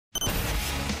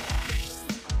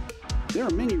There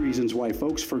are many reasons why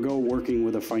folks forgo working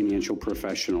with a financial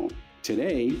professional.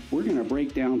 Today, we're going to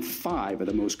break down 5 of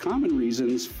the most common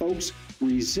reasons folks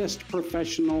resist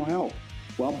professional help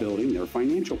while building their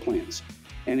financial plans,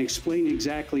 and explain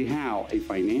exactly how a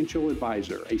financial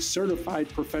advisor, a certified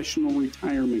professional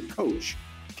retirement coach,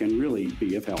 can really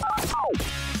be of help.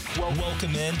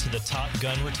 Welcome into the Top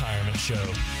Gun Retirement Show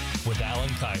with Alan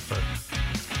Kifer.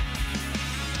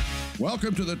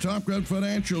 Welcome to the Top Gun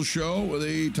Financial Show,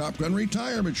 the Top Gun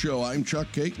Retirement Show. I'm Chuck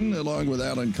Caton, along with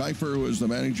Alan Kifer, who is the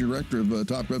Managing Director of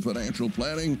Top Gun Financial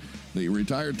Planning, the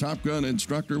retired Top Gun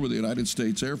instructor with the United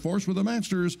States Air Force with a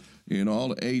master's in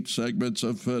all 8 segments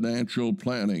of financial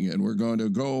planning. And we're going to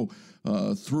go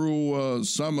through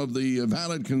some of the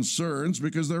valid concerns,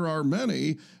 because there are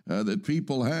many that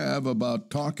people have about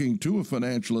talking to a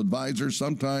financial advisor.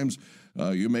 Sometimes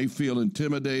you may feel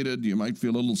intimidated. You might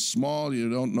feel a little small. You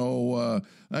don't know.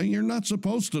 You're not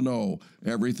supposed to know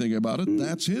everything about it.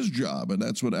 That's his job, and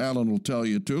that's what Alan will tell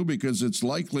you too, because it's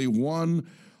likely one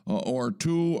or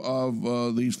 2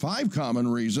 of these 5 common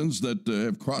reasons that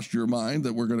have crossed your mind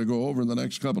that we're going to go over in the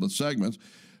next couple of segments.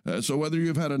 So whether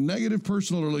you've had a negative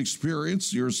personal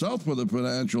experience yourself with a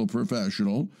financial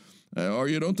professional, or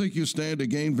you don't think you stand to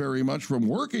gain very much from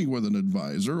working with an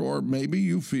advisor, or maybe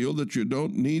you feel that you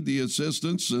don't need the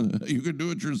assistance, you can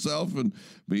do it yourself and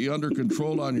be under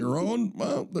control on your own,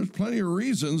 well, there's plenty of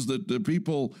reasons that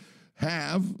people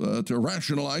have to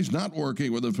rationalize not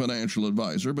working with a financial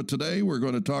advisor. But today we're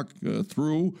going to talk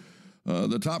through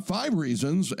the top 5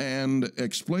 reasons and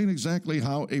explain exactly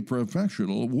how a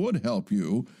professional would help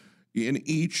you in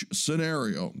each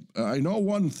scenario. I know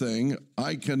one thing: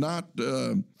 I cannot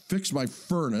fix my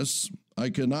furnace. I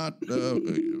can kind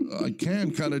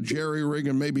of jerry-rig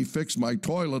and maybe fix my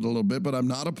toilet a little bit, but I'm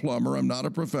not a plumber, I'm not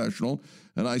a professional,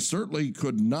 and I certainly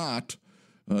could not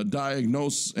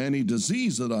diagnose any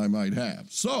disease that I might have.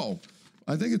 So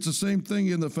I think it's the same thing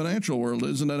in the financial world,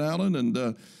 isn't it, Alan?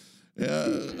 And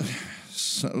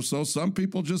so some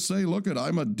people just say, look,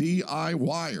 I'm a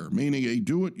DIYer, meaning a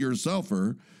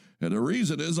do-it-yourselfer, and the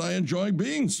reason is I enjoy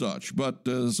being such. But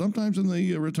sometimes in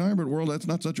the retirement world, that's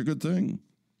not such a good thing.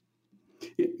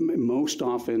 Most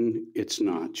often, it's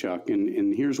not, Chuck.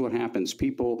 And here's what happens.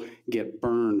 People get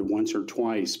burned once or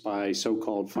twice by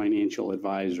so-called financial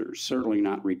advisors, certainly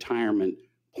not retirement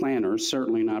planners,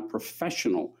 certainly not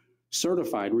professional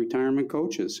certified retirement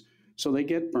coaches. So they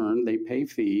get burned, they pay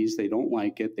fees, they don't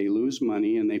like it, they lose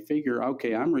money, and they figure,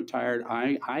 okay, I'm retired,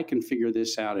 I can figure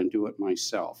this out and do it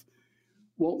myself.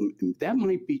 Well, that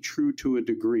might be true to a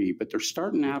degree, but they're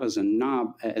starting out as an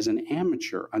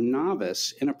amateur, a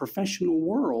novice in a professional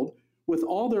world with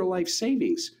all their life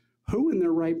savings. Who in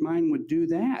their right mind would do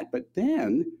that? But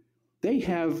then they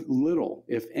have little,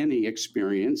 if any,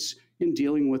 experience in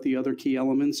dealing with the other key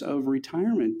elements of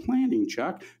retirement planning,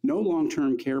 Chuck. No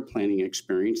long-term care planning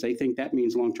experience. They think that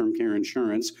means long-term care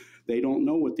insurance. They don't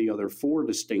know what the other 4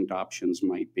 distinct options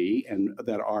might be and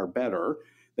that are better.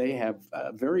 They have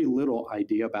very little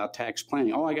idea about tax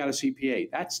planning. Oh, I got a CPA.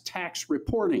 That's tax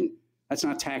reporting. That's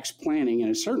not tax planning,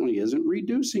 and it certainly isn't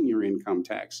reducing your income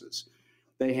taxes.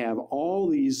 They have all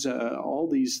these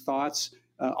thoughts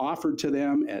offered to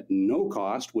them at no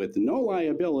cost, with no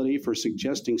liability for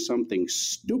suggesting something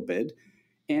stupid,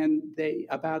 and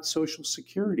about Social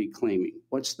Security claiming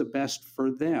what's the best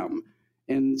for them,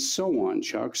 and so on,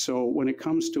 Chuck. So when it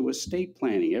comes to estate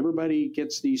planning, everybody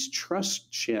gets these trusts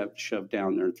shoved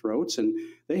down their throats, and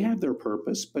they have their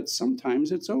purpose, but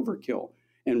sometimes it's overkill.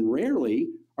 And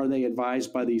rarely are they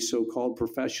advised by these so-called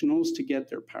professionals to get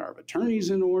their power of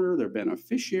attorneys in order, their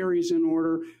beneficiaries in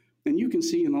order. And you can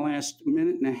see in the last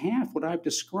minute and a half what I've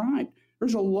described.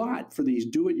 There's a lot for these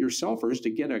do-it-yourselfers to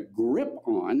get a grip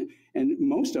on, and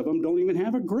most of them don't even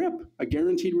have a grip, a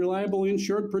guaranteed, reliable,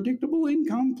 insured, predictable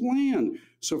income plan.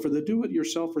 So for the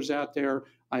do-it-yourselfers out there,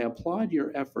 I applaud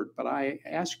your effort, but I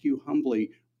ask you humbly,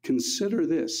 consider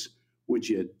this. Would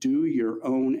you do your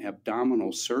own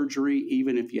abdominal surgery,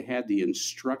 even if you had the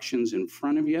instructions in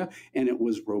front of you and it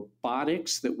was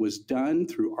robotics that was done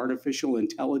through artificial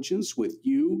intelligence with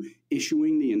you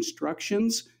issuing the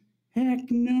instructions?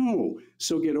 Heck no.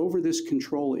 So get over this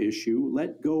control issue,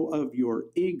 let go of your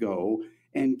ego,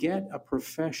 and get a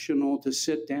professional to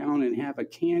sit down and have a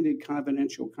candid,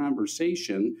 confidential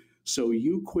conversation so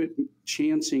you quit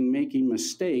chancing making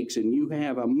mistakes and you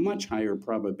have a much higher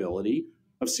probability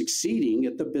of succeeding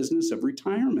at the business of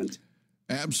retirement.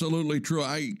 Absolutely true.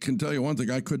 I can tell you one thing.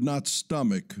 I could not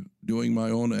stomach doing my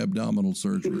own abdominal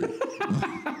surgery.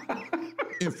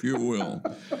 If you will.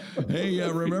 Hey,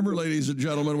 remember, ladies and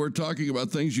gentlemen, we're talking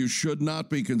about things you should not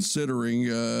be considering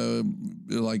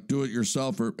like do it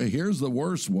yourself. Or here's the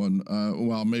worst one.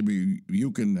 Well, maybe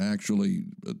you can actually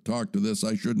talk to this.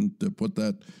 I shouldn't put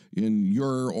that in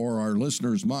your or our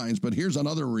listeners' minds, but here's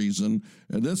another reason.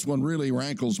 And this one really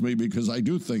rankles me because I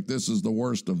do think this is the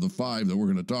worst of the 5 that we're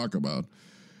going to talk about.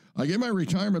 I get my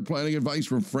retirement planning advice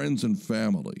from friends and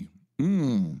family.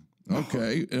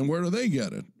 Okay. And where do they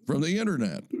get it? From the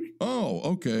internet. Oh,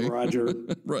 okay. Roger.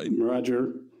 Right.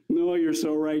 Roger. No, you're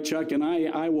so right, Chuck. And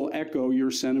I will echo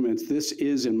your sentiments. This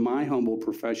is, in my humble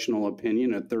professional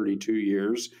opinion, at 32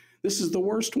 years, this is the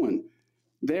worst one.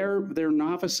 They're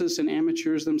novices and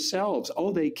amateurs themselves.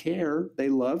 Oh, they care. They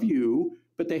love you,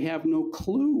 but they have no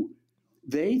clue.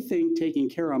 They think taking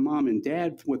care of mom and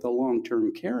dad with a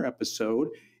long-term care episode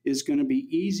is going to be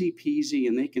easy peasy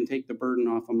and they can take the burden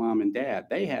off of mom and dad.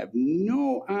 They have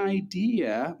no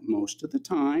idea most of the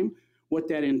time what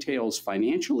that entails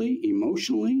financially,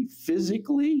 emotionally,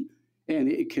 physically,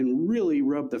 and it can really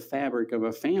rub the fabric of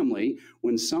a family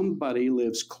when somebody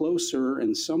lives closer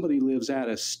and somebody lives out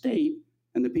of state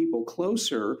and the people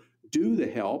closer do the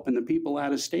help and the people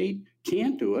out of state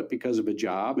can't do it because of a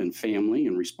job and family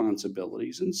and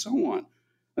responsibilities and so on.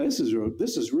 This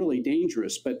is really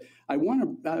dangerous, but I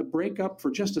want to break up for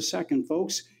just a second,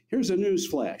 folks. Here's a news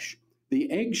flash.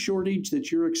 The egg shortage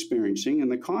that you're experiencing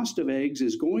and the cost of eggs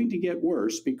is going to get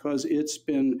worse because it's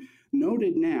been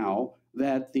noted now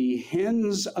that the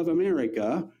hens of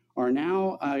America are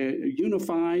now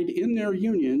unified in their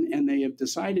union, and they have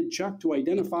decided, Chuck, to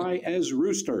identify as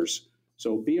roosters.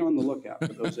 So be on the lookout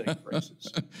for those egg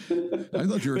prices. I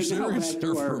thought you were serious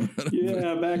there for a minute.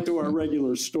 Yeah, back to our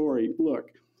regular story.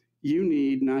 Look, you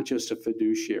need not just a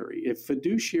fiduciary. If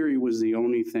fiduciary was the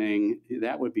only thing,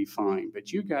 that would be fine.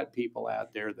 But you got people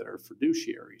out there that are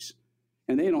fiduciaries,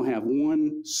 and they don't have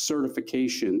one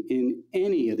certification in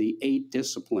any of the 8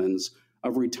 disciplines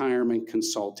of retirement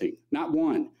consulting. Not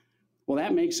one. Well,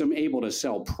 that makes them able to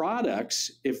sell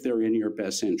products if they're in your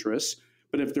best interests.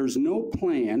 But if there's no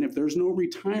plan, if there's no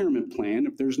retirement plan,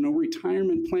 if there's no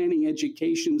retirement planning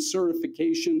education,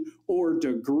 certification, or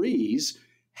degrees,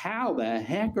 how the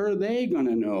heck are they going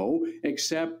to know,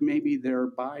 except maybe their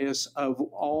bias of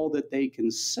all that they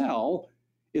can sell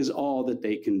is all that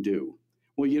they can do?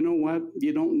 Well, you know what?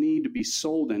 You don't need to be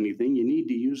sold anything. You need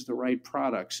to use the right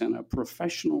products, and a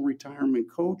professional retirement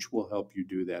coach will help you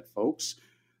do that, folks.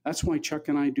 That's why Chuck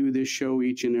and I do this show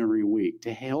each and every week,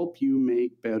 to help you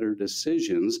make better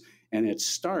decisions, and it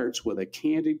starts with a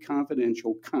candid,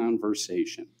 confidential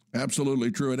conversation. Absolutely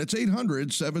true. And it's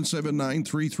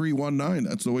 800-779-3319.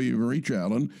 That's the way you can reach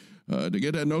Alan. To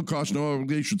get at no cost, no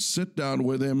obligation, sit down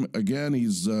with him. Again,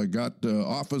 he's got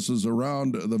offices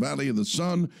around the Valley of the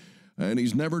Sun, and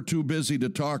he's never too busy to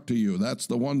talk to you. That's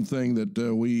the one thing that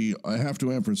we have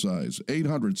to emphasize.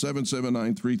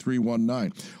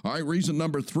 800-779-3319. All right, reason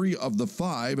number 3 of the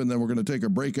 5, and then we're going to take a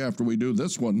break after we do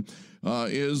this one,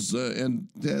 is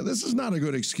this is not a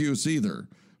good excuse either.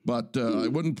 But I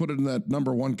wouldn't put it in that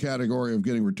number 1 category of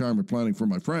getting retirement planning for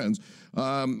my friends.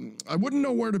 I wouldn't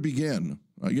know where to begin.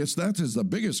 I guess that is the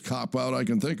biggest cop-out I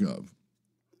can think of.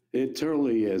 It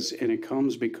totally is, and it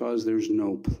comes because there's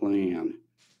no plan.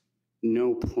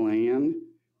 No plan.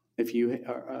 If you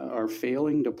are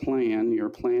failing to plan, you're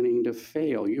planning to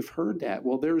fail. You've heard that.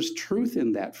 Well, there's truth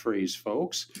in that phrase,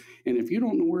 folks. And if you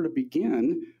don't know where to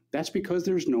begin, that's because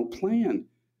there's no plan.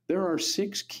 There are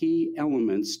 6 key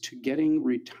elements to getting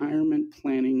retirement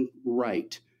planning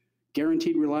right.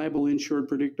 Guaranteed, reliable, insured,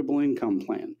 predictable income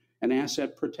plan, an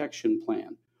asset protection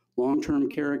plan, long-term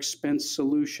care expense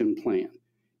solution plan,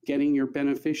 getting your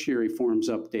beneficiary forms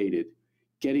updated,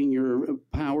 getting your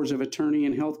powers of attorney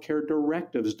and healthcare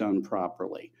directives done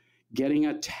properly, getting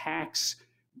a tax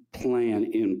plan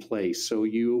in place so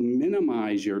you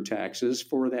minimize your taxes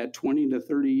for that 20 to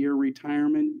 30-year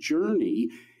retirement journey,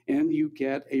 and you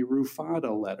get a RUFADA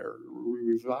letter,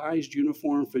 Revised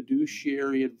Uniform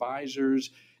Fiduciary Advisors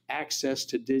Access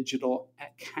to Digital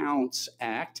Accounts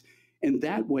Act, and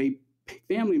that way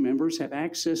family members have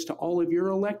access to all of your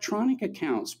electronic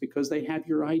accounts because they have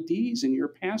your IDs and your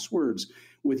passwords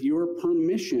with your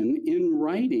permission in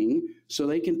writing so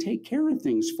they can take care of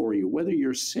things for you, whether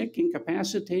you're sick,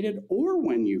 incapacitated, or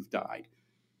when you've died.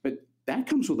 But that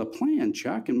comes with a plan,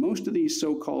 Chuck, and most of these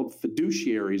so-called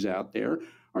fiduciaries out there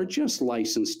are just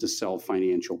licensed to sell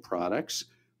financial products.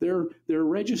 They're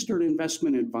registered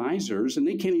investment advisors, and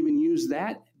they can't even use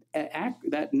that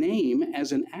name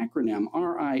as an acronym,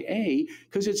 RIA,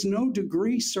 because it's no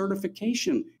degree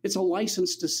certification. It's a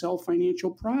license to sell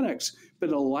financial products, but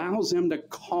it allows them to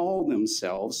call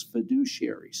themselves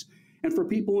fiduciaries. And for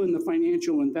people in the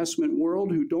financial investment world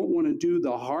who don't want to do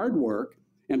the hard work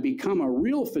and become a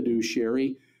real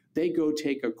fiduciary, they go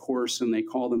take a course and they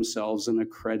call themselves an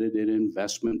accredited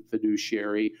investment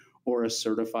fiduciary or a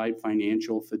certified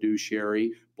financial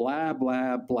fiduciary, blah,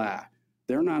 blah, blah.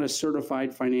 They're not a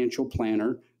certified financial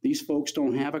planner. These folks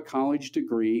don't have a college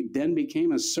degree, then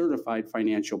became a certified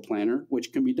financial planner,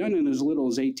 which can be done in as little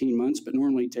as 18 months, but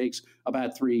normally takes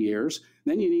about 3 years.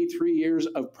 Then you need 3 years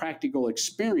of practical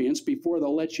experience before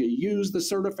they'll let you use the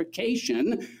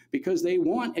certification, because they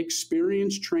want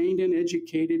experienced, trained, and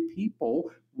educated people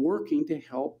working to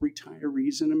help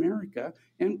retirees in America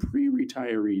and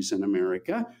pre-retirees in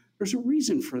America. There's a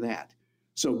reason for that.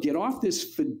 So get off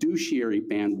this fiduciary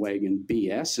bandwagon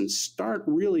BS and start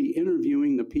really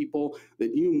interviewing the people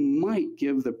that you might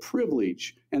give the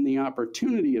privilege and the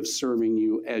opportunity of serving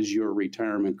you as your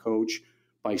retirement coach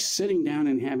by sitting down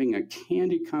and having a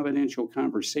candid, confidential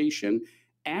conversation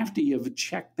after you've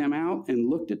checked them out and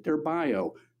looked at their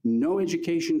bio. No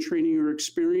education, training, or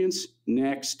experience?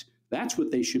 Next. That's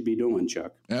what they should be doing,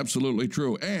 Chuck. Absolutely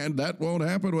true. And that won't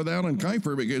happen with Alan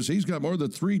Kifer, because he's got more than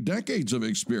 3 decades of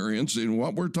experience in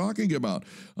what we're talking about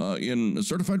in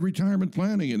certified retirement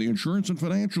planning in the insurance and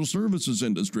financial services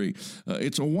industry.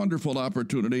 It's a wonderful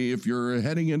opportunity if you're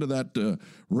heading into that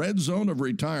red zone of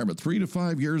retirement, 3 to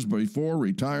 5 years before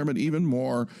retirement, even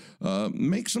more.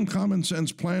 Make some common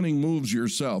sense planning moves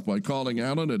yourself by calling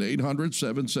Alan at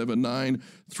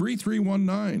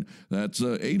 800-779-3319. That's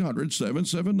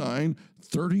 800-779-3319.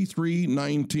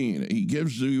 3319. He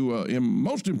gives you,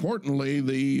 most importantly,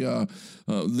 the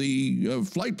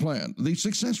flight plan, the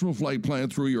successful flight plan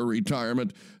through your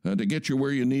retirement to get you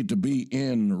where you need to be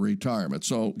in retirement.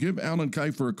 So give Alan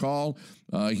Kifer a call.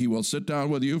 He will sit down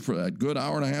with you for that good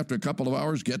hour and a half to a couple of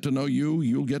hours, get to know you,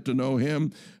 you'll get to know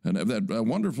him, and have that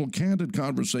wonderful, candid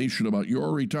conversation about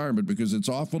your retirement, because it's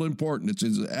awful important. It's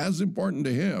as important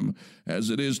to him as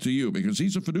it is to you, because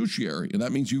he's a fiduciary, and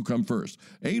that means you come first.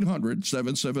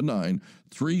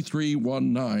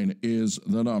 800-779-3319 is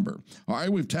the number. All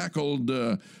right, we've tackled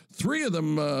 3 of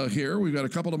them here. We've got a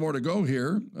couple of more to go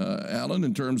here, Alan,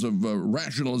 in terms of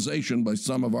rationalization by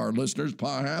some of our listeners,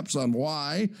 perhaps, on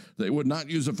why they would not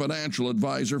use a financial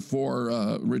advisor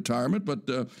for retirement. But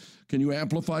can you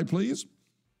amplify, please?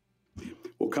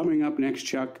 Well, coming up next,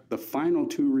 Chuck, the final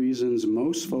 2 reasons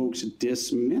most folks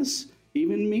dismiss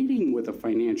even meeting with a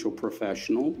financial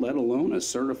professional, let alone a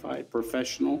certified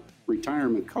professional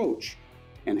retirement coach,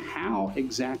 and how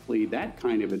exactly that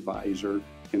kind of advisor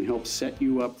can help set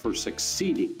you up for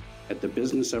succeeding at the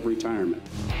business of retirement.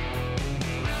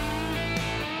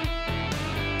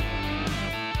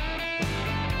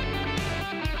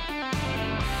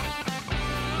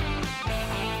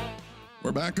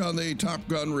 We're back on the Top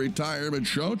Gun Retirement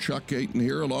Show. Chuck Caton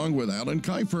here, along with Alan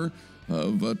Kifer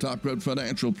of Top Gun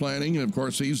Financial Planning. And, of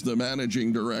course, he's the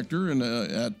managing director. And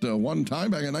at one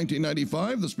time, back in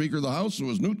 1995, the Speaker of the House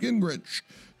was Newt Gingrich.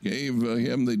 Gave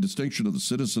him the distinction of the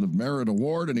Citizen of Merit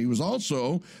Award, and he was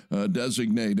also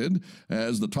designated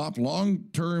as the top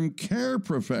long-term care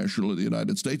professional in the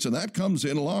United States, and that comes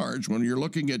in large when you're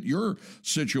looking at your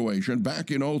situation.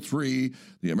 Back in 2003,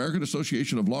 the American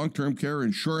Association of Long-Term Care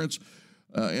Insurance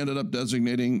ended up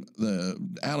designating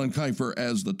Alan Kifer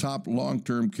as the top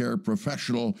long-term care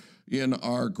professional in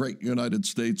our great United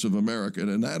States of America.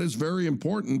 And that is very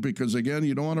important because, again,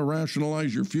 you don't want to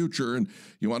rationalize your future, and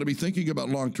you want to be thinking about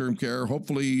long-term care.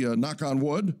 Hopefully, knock on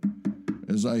wood,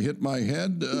 as I hit my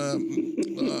head,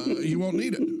 you won't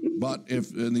need it. But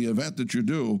if in the event that you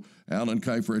do, Alan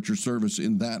Kifer at your service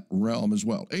in that realm as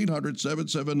well.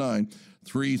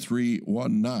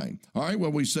 800-779-3319. All right,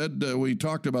 well, we said we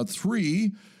talked about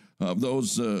 3 of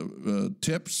those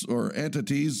tips or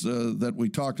entities that we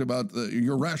talked about,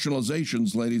 your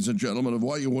rationalizations, ladies and gentlemen, of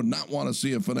why you would not want to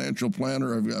see a financial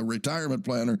planner, a retirement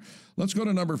planner. Let's go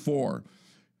to number 4.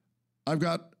 I've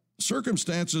got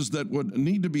circumstances that would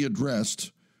need to be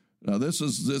addressed. Now, this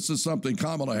is something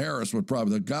Kamala Harris would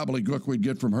probably, the gobbledygook we'd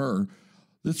get from her.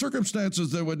 The circumstances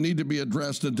that would need to be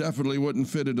addressed and definitely wouldn't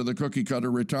fit into the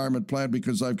cookie-cutter retirement plan,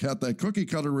 because I've got that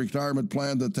cookie-cutter retirement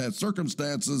plan that has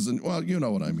circumstances, and, well, you know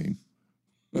what I mean.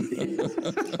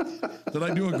 Did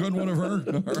I do a good one of her?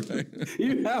 All right.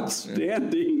 You're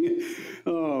outstanding.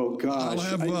 Oh, gosh. I'll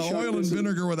have oil and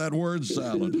vinegar with that word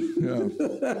salad. Yeah.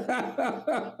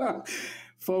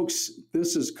 Folks,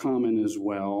 this is common as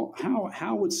well.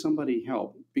 How would somebody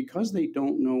help? Because they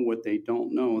don't know what they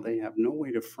don't know, they have no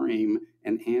way to frame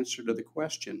an answer to the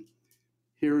question.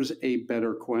 Here's a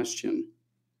better question.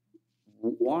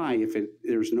 Why, if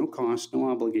there's no cost, no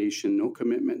obligation, no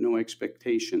commitment, no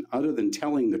expectation, other than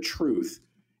telling the truth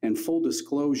and full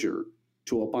disclosure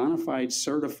to a bona fide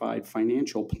certified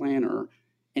financial planner,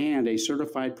 and a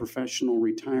certified professional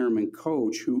retirement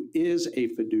coach who is a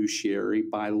fiduciary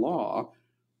by law,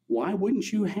 why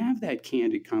wouldn't you have that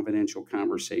candid, confidential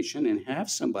conversation and have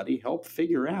somebody help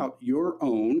figure out your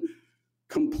own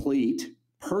complete,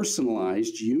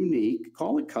 personalized, unique,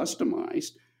 call it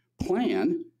customized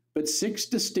plan, but 6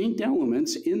 distinct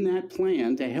elements in that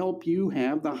plan to help you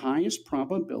have the highest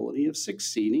probability of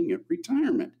succeeding at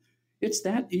retirement? It's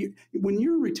that when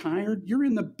you're retired, you're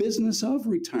in the business of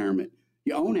retirement.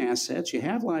 You own assets, you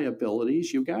have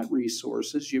liabilities, you've got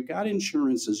resources, you've got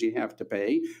insurances you have to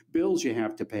pay, bills you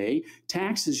have to pay,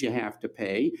 taxes you have to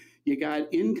pay. You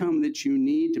got income that you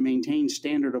need to maintain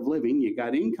standard of living. You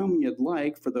got income you'd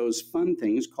like for those fun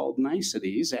things called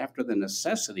niceties after the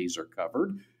necessities are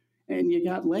covered. And you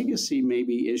got legacy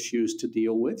maybe issues to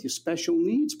deal with, your special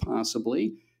needs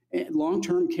possibly. And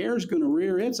long-term care is going to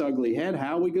rear its ugly head.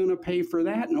 How are we going to pay for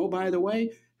that? And oh, by the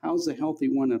way, how's the healthy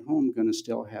one at home going to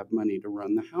still have money to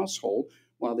run the household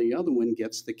while the other one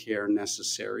gets the care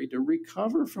necessary to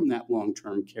recover from that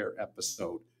long-term care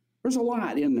episode? There's a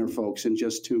lot in there, folks, in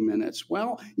just 2 minutes.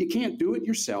 Well, you can't do it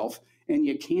yourself, and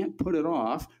you can't put it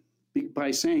off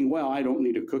by saying, well, I don't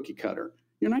need a cookie cutter.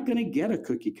 You're not going to get a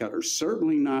cookie cutter,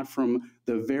 certainly not from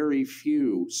the very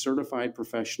few certified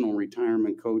professional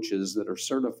retirement coaches that are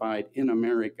certified in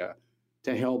America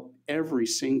to help every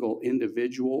single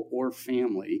individual or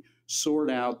family sort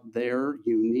out their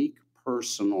unique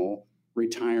personal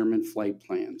retirement flight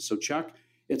plan. So, Chuck,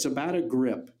 it's about a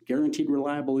GRIP, guaranteed,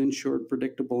 reliable, insured,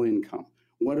 predictable income.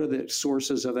 What are the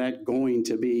sources of that going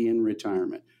to be in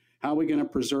retirement? How are we going to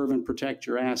preserve and protect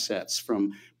your assets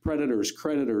from predators,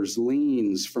 creditors,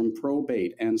 liens, from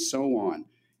probate, and so on?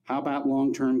 How about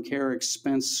long-term care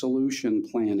expense solution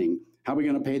planning? How are we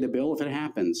going to pay the bill if it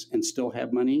happens and still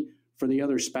have money for the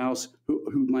other spouse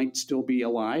who might still be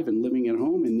alive and living at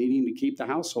home and needing to keep the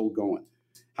household going?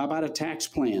 How about a tax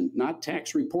plan, not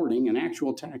tax reporting, an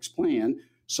actual tax plan?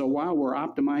 So while we're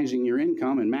optimizing your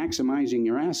income and maximizing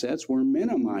your assets, we're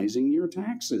minimizing your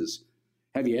taxes.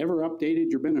 Have you ever updated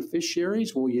your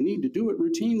beneficiaries? Well, you need to do it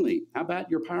routinely. How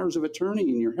about your powers of attorney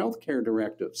and your healthcare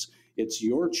directives? It's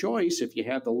your choice if you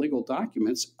have the legal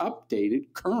documents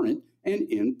updated, current, and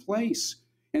in place.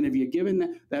 And have you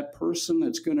given that person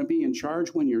that's going to be in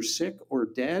charge when you're sick or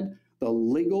dead the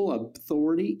legal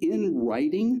authority in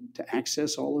writing to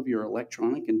access all of your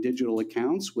electronic and digital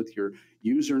accounts with your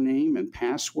username and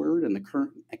password and the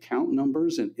current account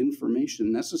numbers and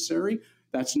information necessary?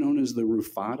 That's known as the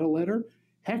RUFADA letter.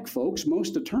 Heck, folks,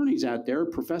 most attorneys out there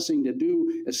professing to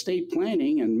do estate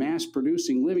planning and mass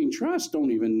producing living trusts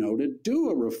don't even know to do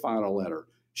a RUFADA letter.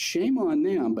 Shame on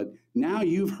them, but now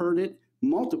you've heard it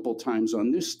multiple times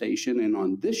on this station and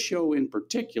on this show in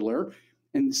particular,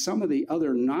 and some of the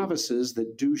other novices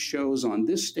that do shows on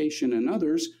this station and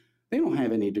others, they don't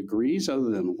have any degrees other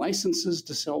than licenses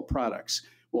to sell products.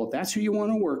 Well, if that's who you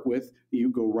want to work with, you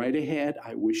go right ahead.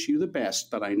 I wish you the best,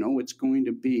 but I know it's going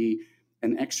to be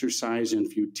an exercise in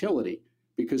futility,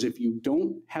 because if you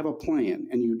don't have a plan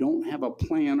and you don't have a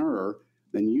planner,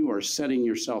 then you are setting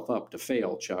yourself up to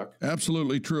fail, Chuck.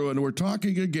 Absolutely true. And we're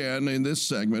talking again in this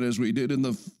segment, as we did in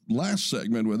the last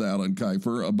segment with Alan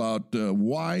Kifer, about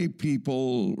why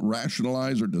people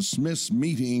rationalize or dismiss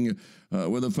meeting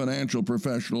with a financial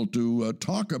professional to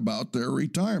talk about their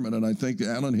retirement. And I think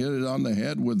Alan hit it on the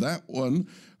head with that one,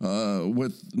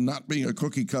 with not being a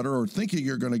cookie cutter or thinking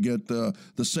you're going to get the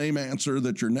same answer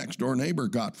that your next door neighbor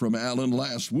got from Alan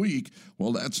last week.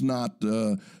 Well, that's not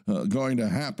going to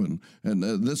happen. And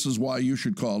this is why you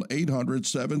should call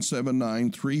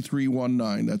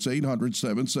 800-779-3319. That's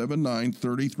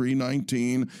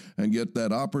 800-779-3319 and get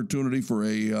that opportunity for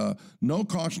a no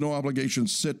cost, no obligation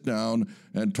sit down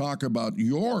and talk about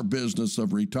your business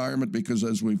of retirement, because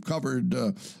as we've covered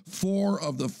 4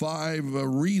 of the 5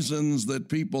 reasons that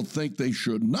people think they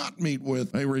should not meet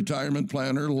with a retirement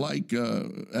planner like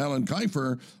Alan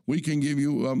Kifer, we can give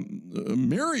you a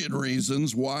myriad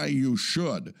reasons why you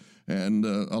should. And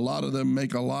a lot of them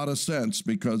make a lot of sense,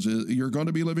 because you're going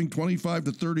to be living 25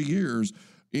 to 30 years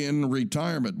in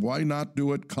retirement. Why not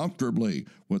do it comfortably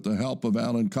with the help of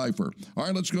Alan Kifer? All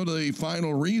right, let's go to the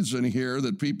final reason here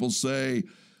that people say,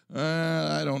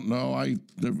 I don't know.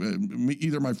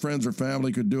 Either my friends or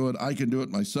family could do it. I can do it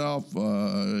myself.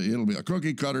 It'll be a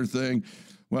cookie cutter thing.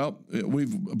 Well,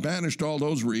 we've banished all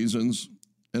those reasons.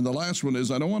 And the last one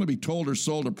is, I don't want to be told or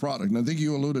sold a product. And I think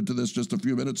you alluded to this just a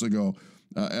few minutes ago,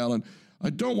 Alan.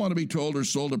 I don't want to be told or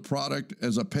sold a product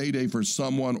as a payday for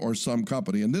someone or some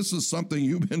company. And this is something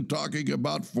you've been talking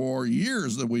about for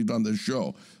years that we've done this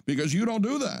show, because you don't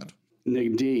do that.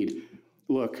 Indeed.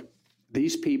 Look,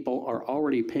 these people are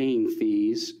already paying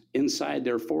fees inside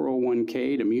their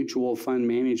 401k to mutual fund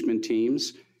management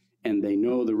teams, and they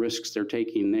know the risks they're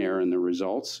taking there and the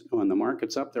results. When the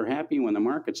market's up, they're happy. When the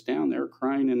market's down, they're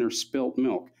crying in their spilt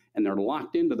milk, and they're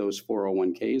locked into those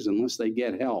 401ks unless they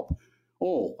get help.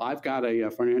 Oh, I've got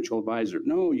a financial advisor.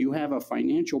 No, you have a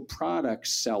financial product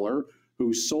seller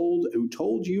who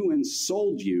told you and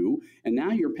sold you, and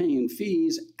now you're paying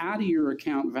fees out of your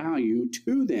account value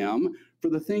to them for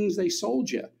the things they sold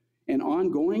you. And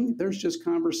ongoing, there's just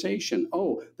conversation.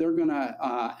 Oh, they're going to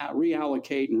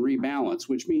reallocate and rebalance,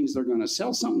 which means they're going to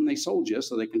sell something they sold you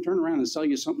so they can turn around and sell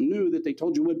you something new that they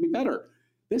told you would be better.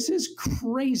 This is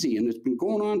crazy, and it's been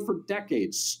going on for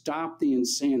decades. Stop the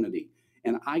insanity.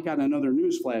 And I got another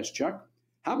news flash, Chuck.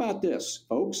 How about this,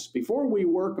 folks? Before we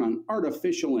work on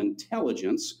artificial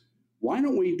intelligence, why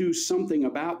don't we do something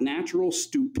about natural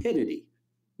stupidity?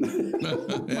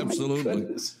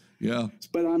 Absolutely. Yeah.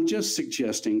 But I'm just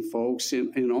suggesting, folks,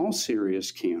 in all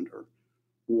serious candor,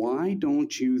 why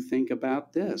don't you think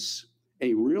about this?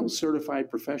 A real certified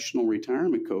professional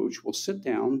retirement coach will sit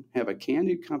down, have a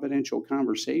candid, confidential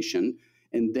conversation,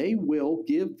 and they will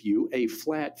give you a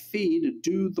flat fee to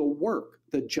do the work.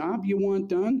 The job you want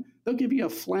done, they'll give you a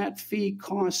flat fee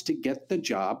cost to get the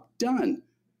job done.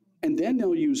 And then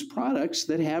they'll use products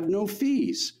that have no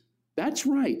fees. That's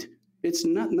right.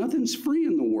 Nothing's free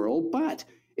in the world, but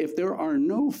if there are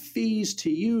no fees to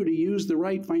you to use the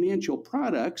right financial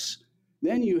products,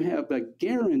 then you have a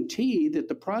guarantee that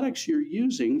the products you're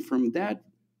using from that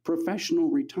professional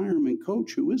retirement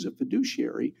coach who is a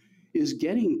fiduciary is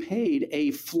getting paid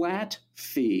a flat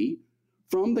fee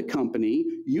from the company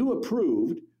you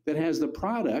approved that has the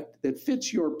product that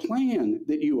fits your plan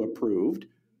that you approved.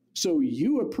 So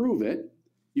you approve it.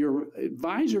 Your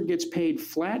advisor gets paid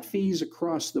flat fees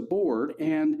across the board,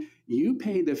 and you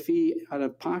pay the fee out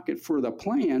of pocket for the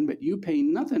plan, but you pay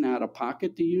nothing out of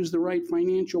pocket to use the right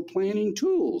financial planning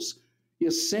tools.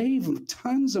 You save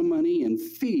tons of money in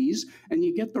fees, and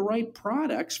you get the right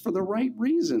products for the right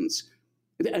reasons.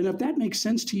 And if that makes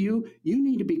sense to you, you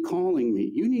need to be calling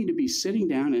me. You need to be sitting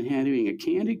down and having a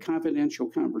candid, confidential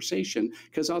conversation,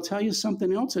 because I'll tell you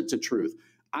something else that's the truth.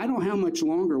 I don't know how much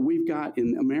longer we've got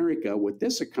in America with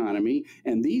this economy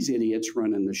and these idiots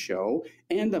running the show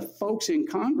and the folks in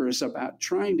Congress about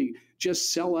trying to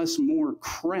just sell us more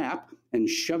crap and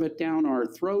shove it down our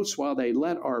throats while they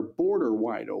let our border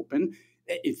wide open.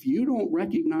 If you don't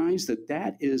recognize that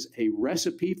that is a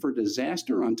recipe for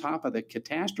disaster on top of the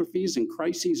catastrophes and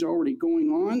crises already going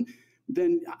on,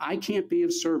 then I can't be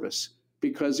of service.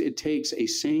 Because it takes a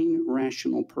sane,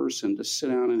 rational person to sit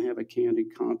down and have a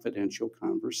candid, confidential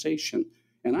conversation.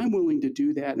 And I'm willing to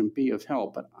do that and be of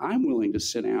help, but I'm willing to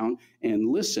sit down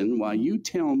and listen while you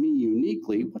tell me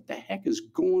uniquely what the heck is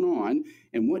going on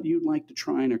and what you'd like to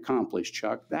try and accomplish,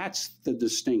 Chuck. That's the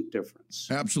distinct difference.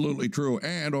 Absolutely true.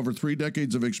 And over 3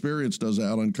 decades of experience does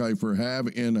Alan Kifer have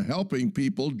in helping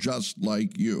people just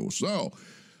like you. So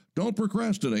don't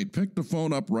procrastinate. Pick the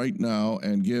phone up right now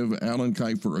and give Alan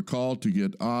Kifer a call to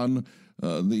get on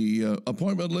the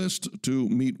appointment list to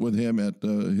meet with him at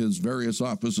his various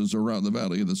offices around the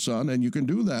Valley of the Sun. And you can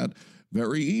do that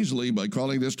very easily by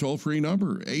calling this toll-free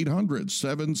number,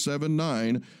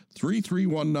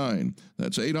 800-779-3319.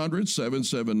 That's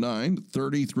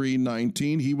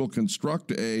 800-779-3319. He will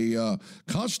construct a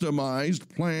customized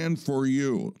plan for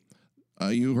you.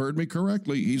 You heard me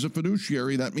correctly. He's a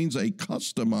fiduciary. That means a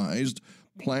customized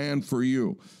plan for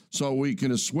you. So we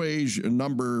can assuage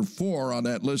number 4 on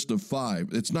that list of 5.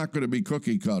 It's not going to be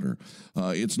cookie cutter.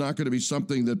 It's not going to be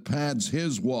something that pads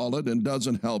his wallet and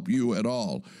doesn't help you at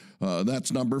all.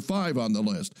 That's number 5 on the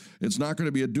list. It's not going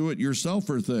to be a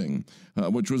do-it-yourselfer thing,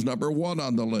 which was number 1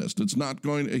 on the list. It's not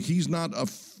going. He's not a.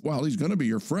 Well, he's going to be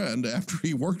your friend after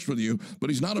he works with you,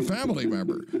 but he's not a family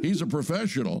member. He's a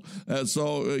professional, and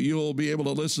so you'll be able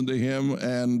to listen to him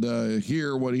and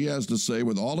hear what he has to say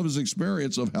with all of his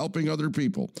experience of helping other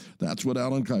people. That's what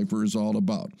Alan Kifer is all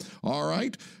about. All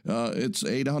right, it's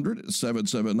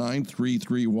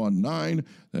 800-779-3319.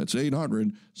 That's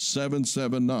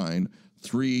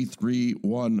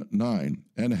 800-779-3319.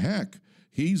 And heck,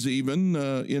 he's even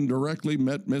indirectly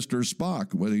met Mr.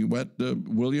 Spock when he met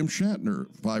William Shatner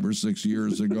 5 or 6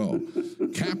 years ago.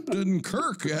 Captain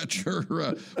Kirk at your...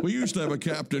 we used to have a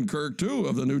Captain Kirk, too,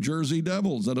 of the New Jersey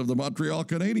Devils and of the Montreal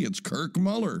Canadiens, Kirk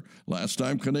Muller. Last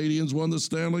time Canadians won the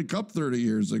Stanley Cup 30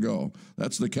 years ago.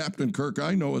 That's the Captain Kirk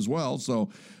I know as well. So,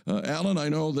 Alan, I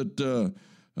know that...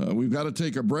 we've got to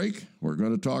take a break. We're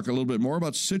going to talk a little bit more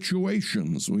about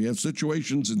situations. We have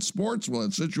situations in sports. We'll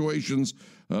have situations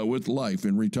with life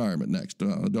in retirement next,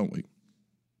 don't we?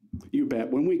 You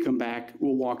bet. When we come back,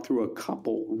 we'll walk through a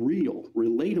couple real,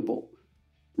 relatable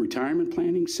retirement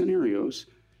planning scenarios,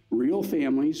 real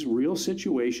families, real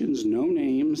situations, no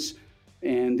names,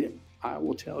 and I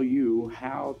will tell you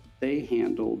how they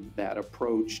handled that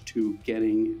approach to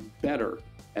getting better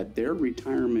at their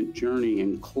retirement journey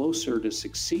and closer to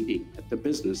succeeding at the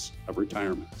business of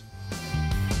retirement.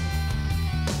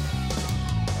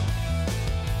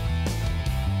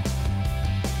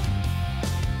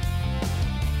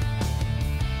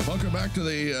 Welcome back to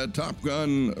the Top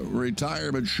Gun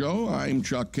Retirement Show. I'm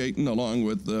Chuck Caton, along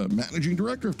with the Managing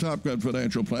Director of Top Gun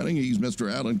Financial Planning. He's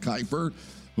Mr. Alan Kifer,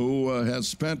 who has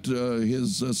spent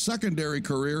his secondary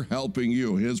career helping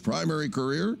you. His primary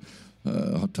career,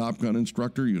 Top Gun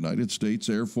instructor, United States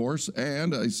Air Force.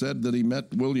 And I said that he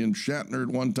met William Shatner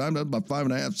at one time, about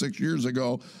 5.5, 6 years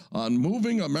ago, on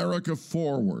Moving America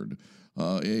Forward.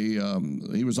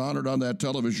 He was honored on that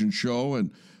television show,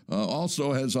 and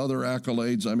also has other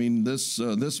accolades. I mean, this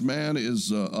man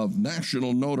is of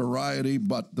national notoriety,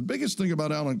 but the biggest thing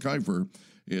about Alan Kifer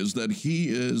is that he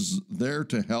is there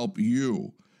to help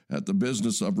you at the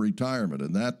business of retirement,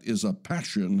 and that is a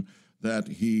passion that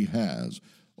he has.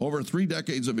 Over 3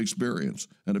 decades of experience.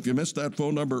 And if you missed that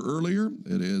phone number earlier,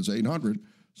 it is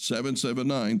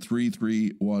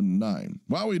 800-779-3319.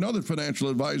 Well, we know that financial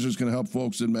advisors can help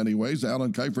folks in many ways.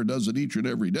 Alan Kifer does it each and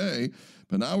every day.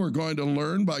 But now we're going to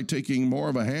learn by taking more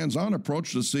of a hands-on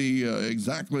approach to see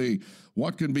exactly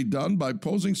what can be done by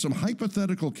posing some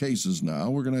hypothetical cases now.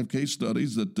 We're going to have case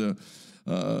studies that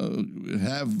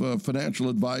have financial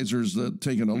advisors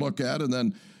taking a look at, and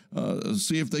then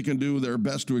see if they can do their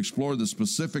best to explore the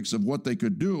specifics of what they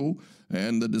could do.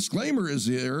 And the disclaimer is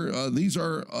here. These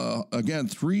are, again,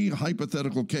 3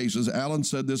 hypothetical cases. Alan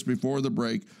said this before the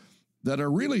break, that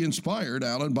are really inspired,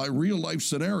 Alan, by real-life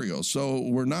scenarios. So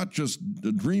we're not just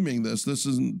dreaming this. This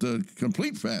isn't a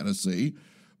complete fantasy,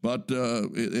 but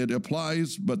it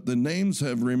applies. But the names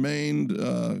have remained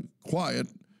quiet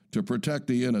to protect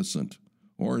the innocent,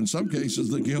 or in some cases,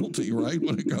 the guilty, right,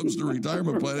 when it comes to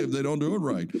retirement planning if they don't do it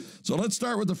right. So let's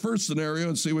start with the first scenario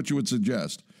and see what you would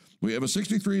suggest. We have a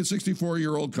 63 and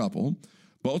 64-year-old couple,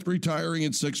 both retiring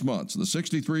in 6 months. The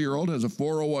 63-year-old has a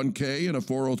 401k and a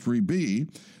 403b.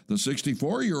 The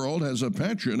 64-year-old has a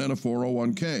pension and a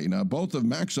 401k. Now, both have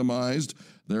maximized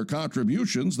their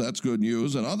contributions. That's good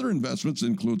news. And other investments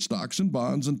include stocks and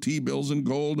bonds and T-bills and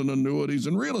gold and annuities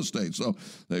and real estate. So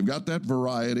they've got that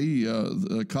variety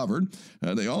covered.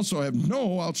 They also have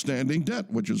no outstanding debt,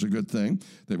 which is a good thing.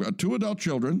 They've got 2 adult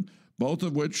children, both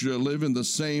of which live in the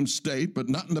same state, but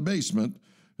not in the basement.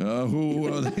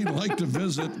 Who they like to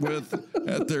visit with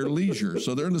at their leisure.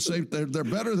 So they're in the same, they're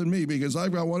better than me because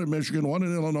I've got one in Michigan, one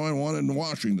in Illinois, and one in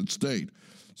Washington State.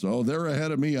 So they're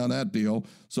ahead of me on that deal.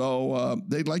 So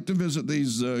they'd like to visit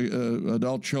these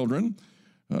adult children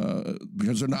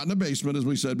because they're not in the basement, as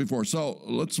we said before. So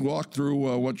let's walk through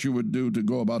what you would do to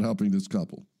go about helping this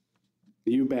couple.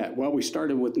 You bet. Well, we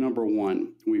started with number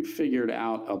 1. We figured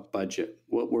out a budget.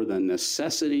 What were the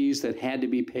necessities that had to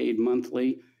be paid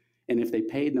monthly? And if they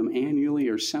paid them annually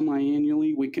or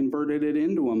semi-annually, we converted it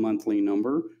into a monthly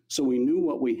number. So we knew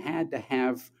what we had to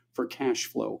have for cash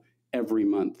flow every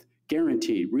month.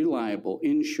 Guaranteed, reliable,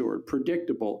 insured,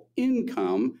 predictable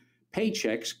income,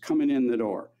 paychecks coming in the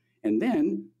door. And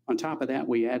then on top of that,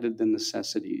 we added the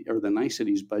necessity or the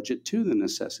niceties budget to the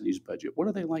necessities budget. What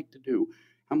do they like to do?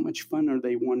 How much fun are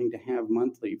they wanting to have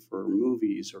monthly for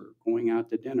movies or going out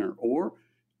to dinner, or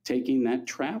taking that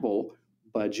travel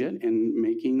budget and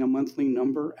making a monthly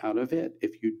number out of it?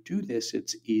 If you do this,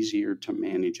 it's easier to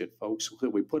manage it, folks. So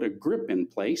we put a grip in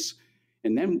place,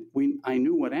 and then I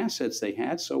knew what assets they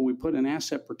had, so we put an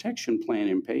asset protection plan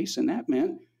in place, and that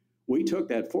meant we took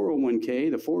that 401k,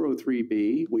 the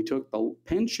 403b, we took the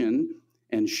pension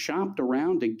and shopped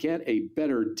around to get a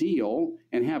better deal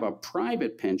and have a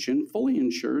private pension, fully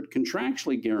insured,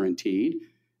 contractually guaranteed.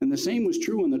 And the same was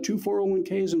true on the 2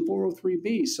 401ks and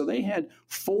 403bs. So they had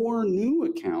 4 new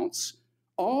accounts,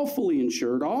 all fully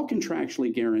insured, all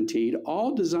contractually guaranteed,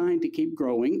 all designed to keep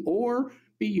growing or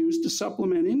be used to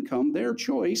supplement income, their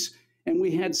choice. And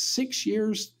we had 6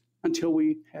 years until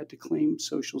we had to claim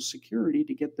Social Security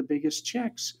to get the biggest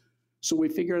checks. So we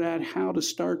figured out how to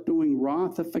start doing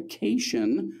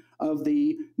Rothification of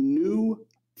the new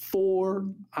 4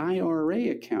 IRA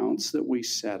accounts that we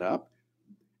set up.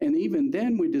 And even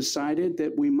then, we decided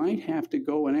that we might have to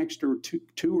go an extra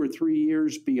 2 or 3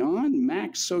 years beyond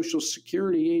max Social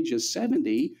Security age of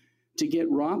 70 to get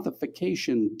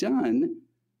Rothification done.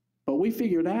 But we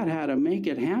figured out how to make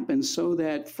it happen so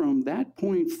that from that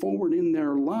point forward in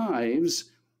their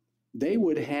lives, they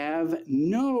would have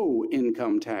no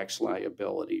income tax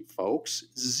liability, folks.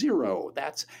 Zero.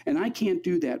 And I can't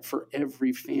do that for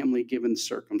every family given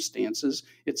circumstances.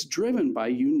 It's driven by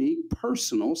unique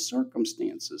personal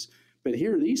circumstances. But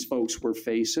here these folks were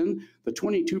facing the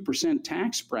 22%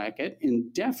 tax bracket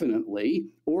indefinitely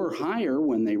or higher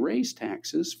when they raise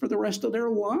taxes for the rest of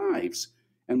their lives.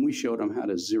 And we showed them how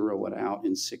to zero it out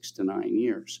in 6 to 9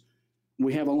 years.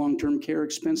 We have a long-term care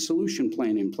expense solution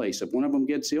plan in place. If one of them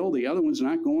gets ill, the other one's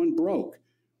not going broke.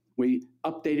 We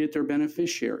updated their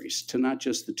beneficiaries to not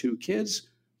just the 2 kids,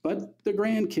 but the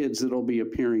grandkids that'll be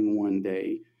appearing one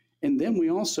day. And then we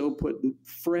also put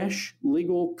fresh,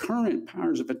 legal, current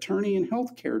powers of attorney and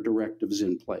healthcare directives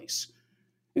in place.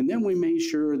 And then we made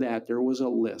sure that there was a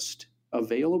list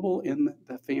available in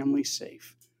the family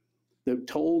safe that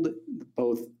told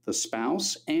both the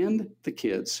spouse and the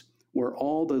kids where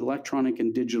all the electronic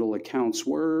and digital accounts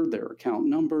were, their account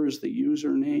numbers, the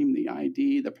username, the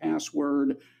ID, the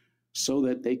password, so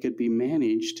that they could be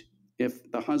managed if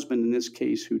the husband, in this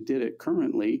case, who did it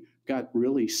currently, got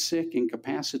really sick,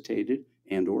 incapacitated,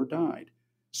 and or died.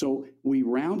 So we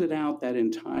rounded out that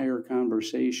entire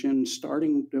conversation,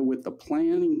 starting with the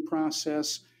planning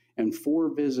process, and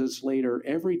 4 visits later,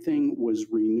 everything was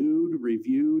renewed,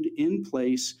 reviewed, in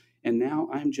place, and now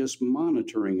I'm just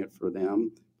monitoring it for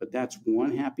them. But that's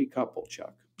one happy couple,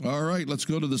 Chuck. All right, let's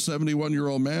go to the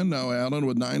 71-year-old man now, Alan,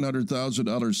 with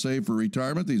 $900,000 saved for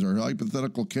retirement. These are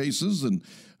hypothetical cases, and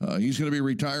he's going to be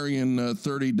retiring in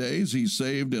 30 days. He's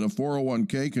saved in a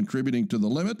 401k, contributing to the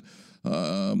limit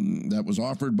that was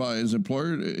offered by his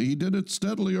employer. He did it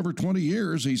steadily over 20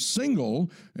 years. He's single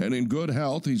and in good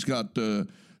health. He's got 2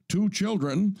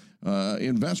 children.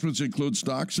 Investments include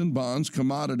stocks and bonds,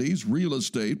 commodities, real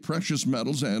estate, precious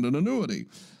metals, and an annuity.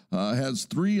 Has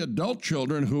 3 adult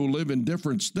children who live in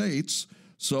different states.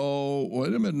 So,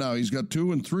 wait a minute now. He's got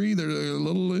 2 and 3. They're a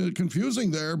little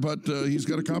confusing there, but he's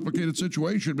got a complicated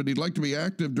situation. But he'd like to be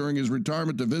active during his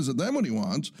retirement to visit them when he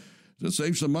wants, to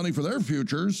save some money for their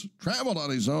futures, travel on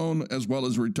his own, as well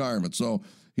as retirement. So,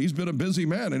 he's been a busy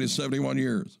man in his 71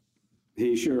 years.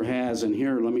 He sure has. And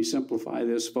here, let me simplify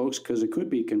this, folks, because it could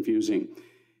be confusing.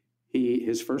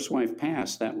 His first wife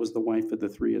passed. That was the wife of the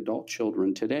 3 adult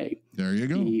children today. There you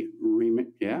go. He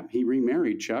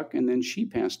remarried, Chuck, and then she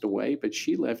passed away, but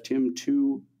she left him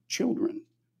 2 children,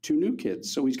 2 new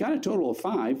kids. So he's got a total of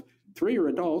 5. 3 are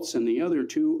adults, and the other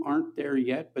 2 aren't there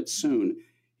yet, but soon.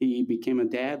 He became a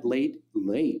dad late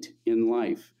in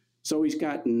life. So he's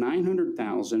got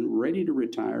 $900,000 ready to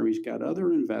retire. He's got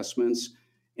other investments,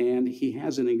 and he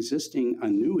has an existing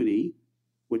annuity,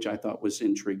 which I thought was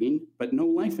intriguing, but no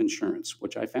life insurance,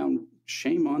 which I found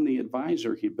shame on the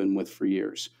advisor he'd been with for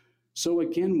years. So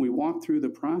again, we walked through the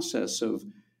process of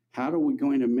how are we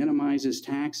going to minimize his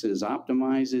taxes,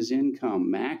 optimize his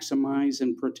income, maximize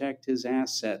and protect his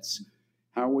assets?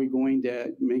 How are we going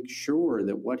to make sure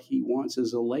that what he wants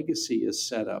as a legacy is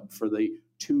set up for the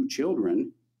 2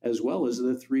 children as well as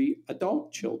the 3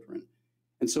 adult children?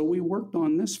 And so we worked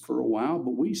on this for a while,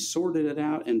 but we sorted it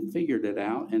out and figured it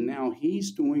out. And now he's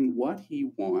doing what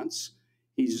he wants.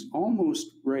 He's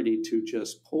almost ready to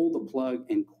just pull the plug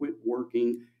and quit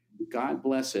working. God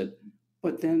bless it.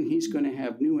 But then he's going to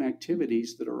have new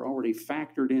activities that are already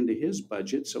factored into his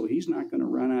budget. So he's not going to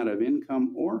run out of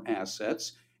income or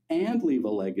assets and leave a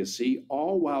legacy,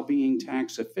 all while being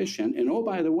tax efficient. And oh,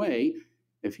 by the way,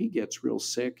 if he gets real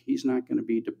sick, he's not going to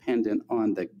be dependent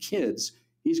on the kids.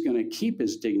 He's going to keep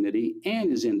his dignity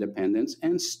and his independence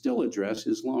and still address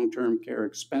his long-term care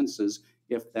expenses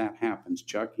if that happens,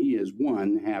 Chuck. He is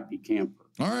one happy camper.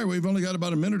 All right, we've only got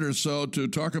about a minute or so to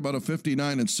talk about a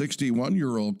 59 and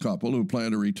 61-year-old couple who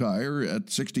plan to retire at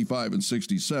 65 and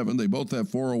 67. They both have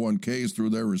 401ks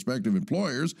through their respective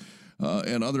employers,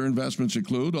 and other investments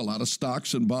include a lot of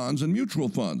stocks and bonds and mutual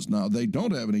funds. Now, they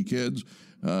don't have any kids.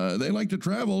 They like to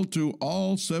travel to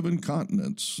all 7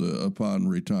 continents upon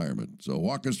retirement. So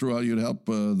walk us through how you'd help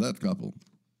that couple.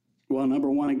 Well,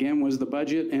 number one, again, was the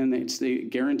budget, and it's the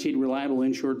guaranteed, reliable,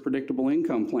 insured, predictable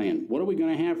income plan. What are we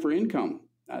going to have for income?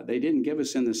 They didn't give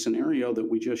us in the scenario that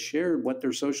we just shared what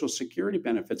their Social Security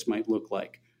benefits might look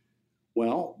like.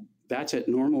 Well, that's at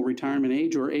normal retirement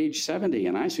age or age 70.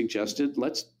 And I suggested,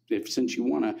 since you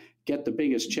want to get the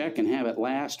biggest check and have it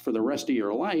last for the rest of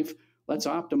your life, let's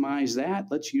optimize that.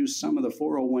 Let's use some of the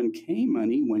 401k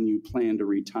money when you plan to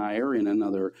retire in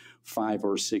another 5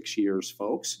 or 6 years,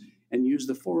 folks, and use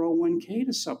the 401k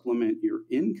to supplement your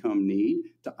income need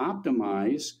to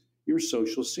optimize your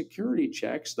Social Security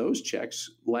checks. Those checks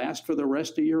last for the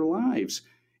rest of your lives.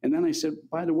 And then I said,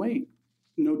 by the way,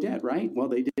 No debt, right? Well,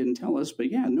 they didn't tell us,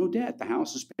 but yeah, no debt. The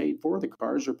house is paid for, the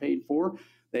cars are paid for.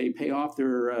 They pay off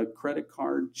their credit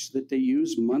cards that they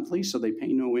use monthly, so they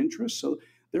pay no interest. So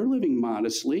they're living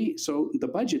modestly. So the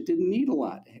budget didn't need a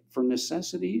lot for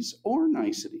necessities or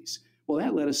niceties. Well,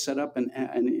 that let us set up an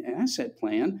asset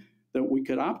plan that we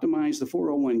could optimize the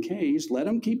 401ks, let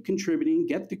them keep contributing,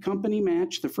 get the company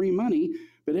match, the free money,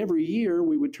 but every year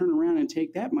we would turn around and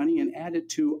take that money and add it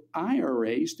to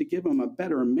IRAs to give them a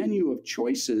better menu of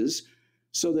choices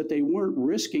so that they weren't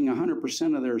risking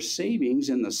 100% of their savings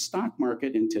in the stock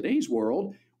market in today's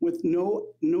world with no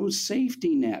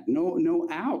safety net, no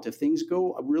out if things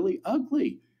go really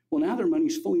ugly. Well, now their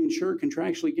money's fully insured,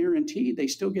 contractually guaranteed. They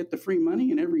still get the free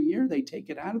money, and every year they take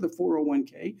it out of the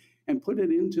 401k and put it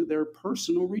into their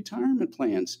personal retirement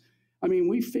plans. I mean,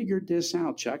 we figured this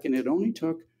out, Chuck, and it only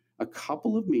took a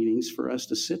couple of meetings for us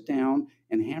to sit down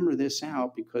and hammer this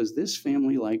out, because this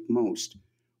family, like most,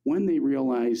 when they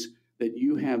realize that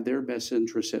you have their best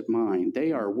interests at mind,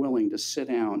 they are willing to sit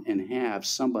down and have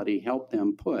somebody help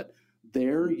them put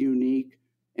their unique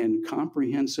and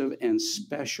comprehensive and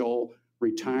special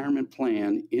retirement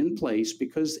plan in place,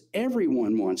 because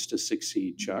everyone wants to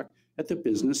succeed, Chuck, at the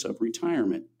business of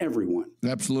retirement. Everyone.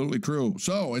 Absolutely true.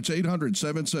 So it's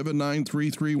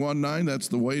 800-779-3319. That's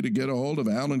the way to get a hold of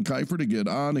Alan Kifer to get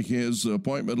on his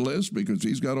appointment list, because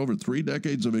he's got over 3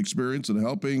 decades of experience in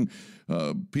helping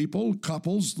people,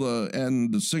 couples,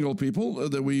 and single people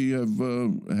that we have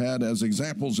had as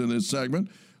examples in this segment,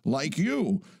 like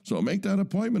you. So make that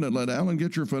appointment and let Alan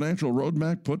get your financial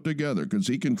roadmap put together, because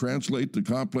he can translate the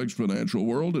complex financial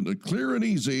world into clear and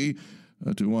easy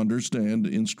to understand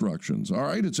instructions. All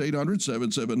right, it's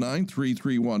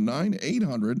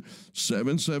 800-779-3319,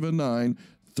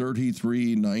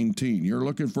 800-779-3319. You're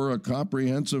looking for a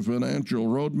comprehensive financial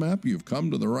roadmap? You've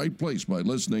come to the right place by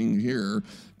listening here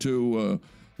to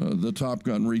the Top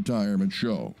Gun Retirement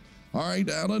Show. All right,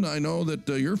 Alan, I know that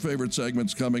your favorite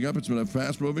segment's coming up. It's been a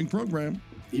fast-moving program.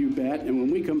 You bet. And when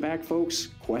we come back, folks,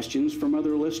 questions from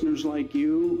other listeners like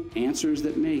you, answers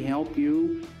that may help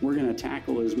you. We're going to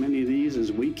tackle as many of these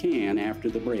as we can after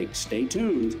the break. Stay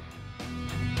tuned.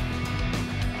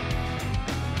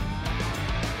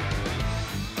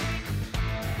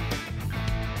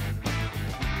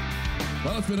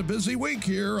 Well, it's been a busy week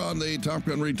here on the Top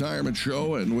Gun Retirement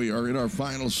Show, and we are in our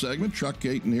final segment. Chuck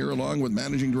Caton here, along with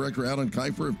Managing Director Alan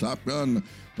Kifer of Top Gun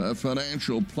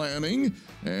Financial Planning,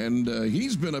 and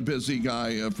he's been a busy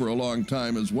guy for a long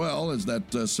time as well as that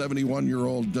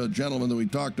 71-year-old gentleman that we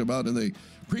talked about in the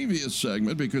previous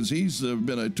segment, because he's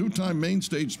been a 2-time main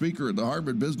stage speaker at the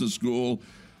Harvard Business School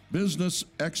Business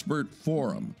Expert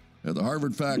Forum at the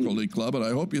Harvard Faculty Club, and I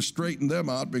hope you straighten them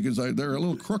out, because they're a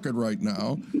little crooked right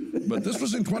now. But this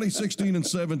was in 2016 and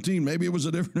 17. Maybe it was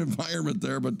a different environment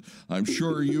there, but I'm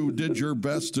sure you did your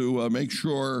best to make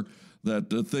sure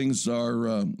that things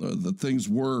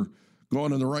were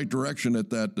going in the right direction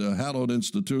at that hallowed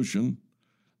institution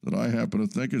that I happen to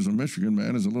think, as a Michigan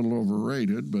man, is a little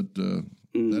overrated, but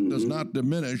that does not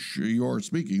diminish your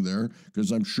speaking there,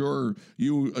 because I'm sure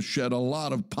you shed a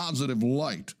lot of positive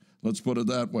light, let's put it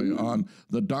that way, on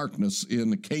the darkness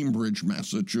in Cambridge,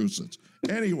 Massachusetts.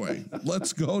 Anyway,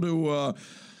 let's go to,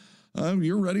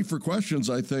 you're ready for questions,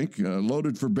 I think.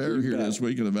 Loaded for bear here this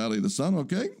week in the Valley of the Sun.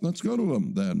 Okay, let's go to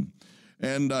them then.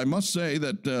 And I must say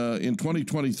that in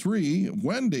 2023,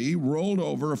 Wendy rolled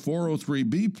over a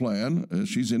 403B plan.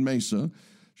 She's in Mesa.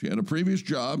 She had a previous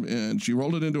job, and she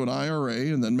rolled it into an IRA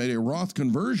and then made a Roth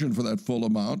conversion for that full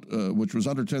amount, which was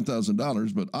under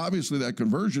 $10,000. But obviously that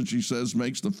conversion, she says,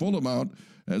 makes the full amount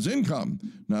as income.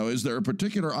 Now, is there a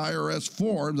particular IRS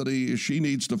form that she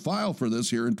needs to file for this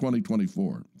here in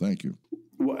 2024? Thank you.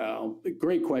 Well,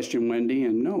 great question, Wendy.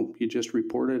 And no, you just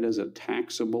report it as a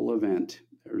taxable event.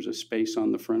 There's a space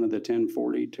on the front of the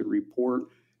 1040 to report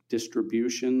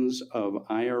distributions of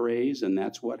IRAs, and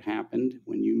that's what happened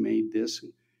when you made this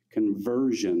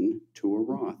conversion to a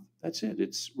Roth. That's it.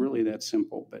 It's really that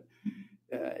simple. But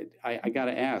I got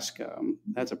to ask,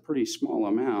 that's a pretty small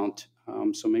amount.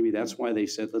 So maybe that's why they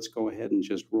said, let's go ahead and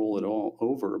just roll it all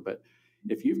over. But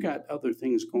if you've got other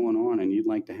things going on and you'd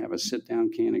like to have a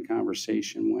sit-down, candid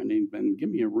conversation, Wendy, then give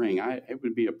me a ring. It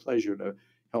would be a pleasure to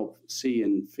help see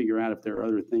and figure out if there are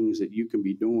other things that you can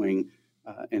be doing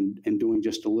and doing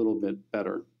just a little bit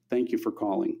better. Thank you for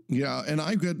calling. Yeah, and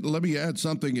let me add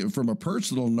something from a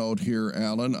personal note here,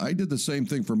 Alan. I did the same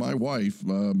thing for my wife,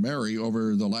 Mary,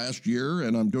 over the last year,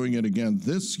 and I'm doing it again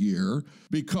this year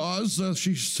because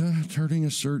she's turning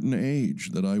a certain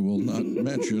age that I will not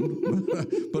mention.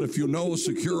 But if you know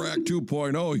Secure Act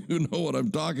 2.0, you know what I'm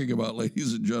talking about,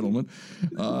 ladies and gentlemen.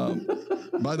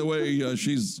 By the way,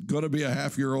 she's going to be a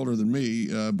half year older than me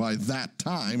by that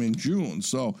time in June.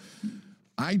 So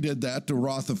I did that to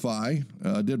Rothify,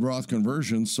 did Roth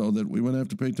conversions so that we wouldn't have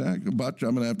to pay tax. But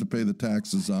I'm going to have to pay the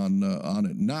taxes on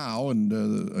it now and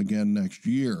again next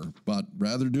year. But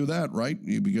rather do that, right?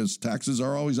 Because taxes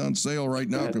are always on sale right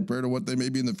now compared to what they may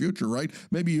be in the future, right?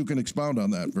 Maybe you can expound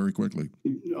on that very quickly.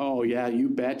 Oh, yeah, you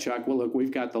bet, Chuck. Well, look, we've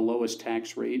got the lowest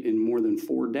tax rate in more than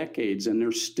 4 decades, and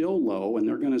they're still low, and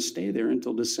they're going to stay there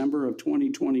until December of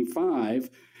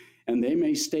 2025. And they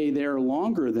may stay there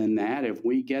longer than that if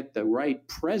we get the right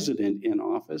president in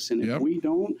office. And if we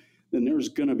don't, then there's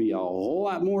going to be a whole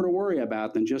lot more to worry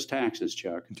about than just taxes,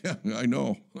 Chuck. Yeah, I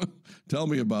know. Tell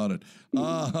me about it.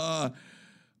 All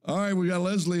right, we got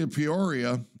Leslie in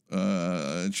Peoria.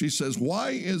 She says,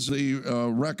 why is the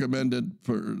recommended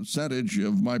percentage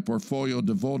of my portfolio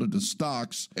devoted to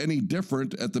stocks any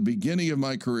different at the beginning of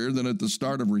my career than at the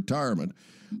start of retirement?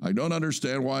 I don't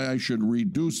understand why I should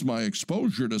reduce my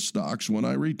exposure to stocks when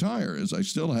I retire, as I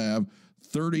still have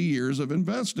 30 years of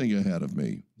investing ahead of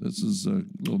me. This is a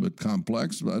little bit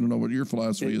complex, but I don't know what your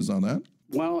philosophy is on that.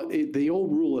 Well, the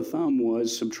old rule of thumb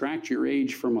was subtract your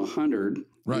age from 100,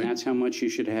 and that's how much you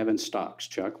should have in stocks,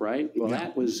 Chuck, right? Well,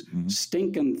 that was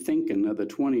stinking thinking of the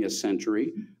 20th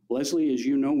century. Leslie, as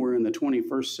you know, we're in the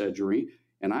 21st century,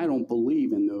 and I don't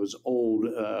believe in those old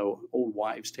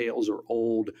wives' tales or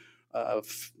old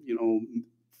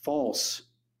false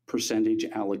percentage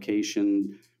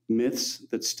allocation myths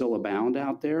that still abound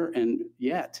out there. And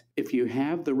yet, if you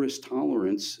have the risk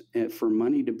tolerance for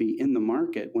money to be in the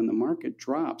market, when the market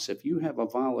drops, if you have a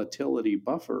volatility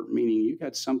buffer, meaning you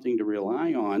got something to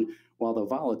rely on while the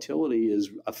volatility is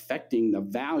affecting the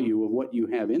value of what you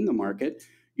have in the market,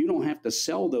 you don't have to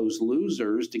sell those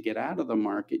losers to get out of the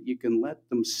market. You can let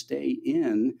them stay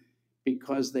in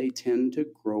because they tend to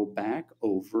grow back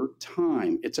over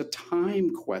time. It's a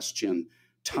time question,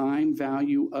 time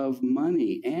value of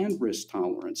money and risk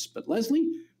tolerance. But Leslie,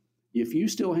 if you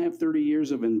still have 30 years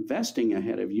of investing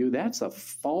ahead of you, that's a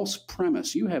false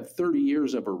premise. You have 30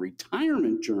 years of a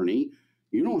retirement journey.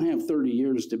 You don't have 30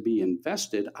 years to be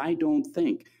invested, I don't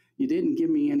think. You didn't give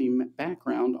me any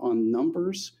background on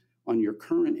numbers, on your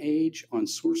current age, on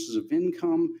sources of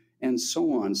income, and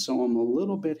so on. So I'm a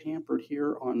little bit hampered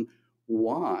here on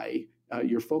why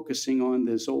you're focusing on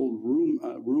this old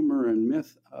rumor and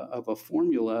myth of a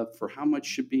formula for how much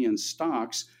should be in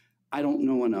stocks. I don't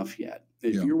know enough yet.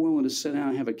 If you're willing to sit down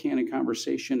and have a candid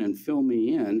conversation and fill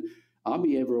me in, I'll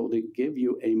be able to give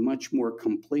you a much more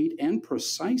complete and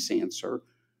precise answer.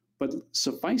 But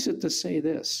suffice it to say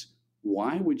this,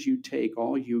 why would you take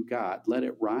all you got, let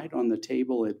it ride on the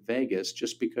table at Vegas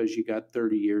just because you got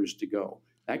 30 years to go?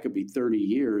 That could be 30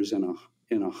 years in a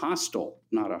hostel,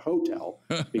 not a hotel,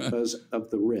 because of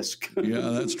the risk. Yeah,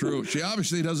 that's true. She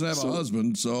obviously doesn't have a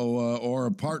husband, or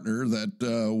a partner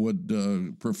that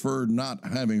would prefer not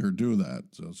having her do that.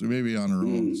 So maybe on her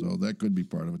own. So that could be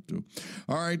part of it too.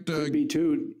 All right. Could be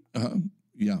too.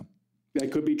 Yeah. That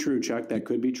could be true, Chuck. That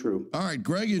could be true. All right.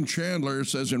 Greg in Chandler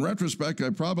says, in retrospect, I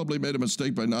probably made a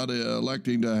mistake by not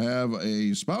electing to have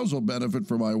a spousal benefit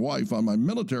for my wife on my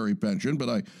military pension, but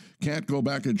I can't go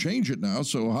back and change it now.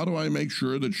 So how do I make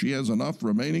sure that she has enough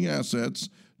remaining assets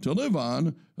to live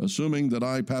on, assuming that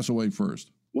I pass away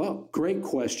first? Well, great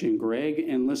question, Greg.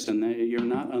 And listen, you're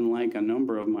not unlike a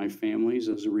number of my families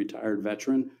as a retired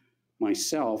veteran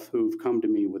myself who've come to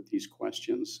me with these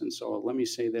questions. And so let me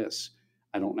say this.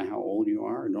 I don't know how old you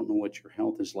are. I don't know what your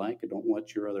health is like. I don't know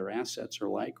what your other assets are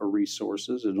like or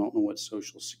resources. I don't know what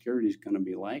Social Security is going to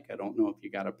be like. I don't know if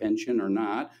you got a pension or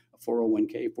not, a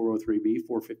 401k, 403b,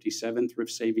 457,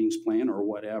 thrift savings plan, or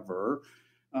whatever.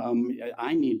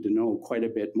 I need to know quite a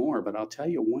bit more, but I'll tell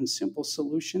you one simple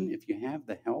solution. If you have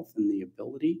the health and the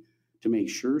ability to make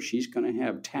sure she's going to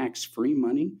have tax-free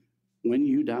money when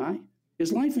you die,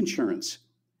 is life insurance.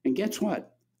 And guess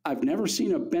what? I've never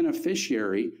seen a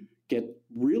beneficiary get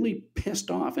really pissed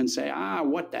off and say,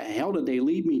 what the hell did they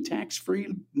leave me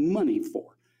tax-free money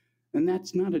for? And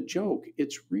that's not a joke.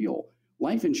 It's real.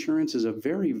 Life insurance is a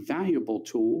very valuable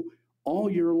tool all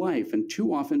your life. And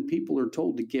too often people are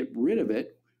told to get rid of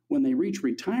it when they reach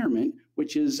retirement,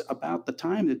 which is about the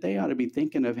time that they ought to be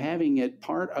thinking of having it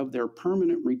part of their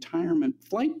permanent retirement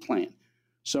flight plan.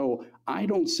 So I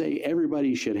don't say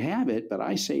everybody should have it, but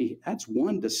I say that's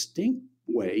one distinct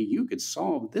way you could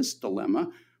solve this dilemma.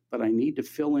 But I need to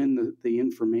fill in the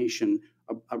information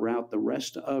about the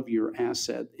rest of your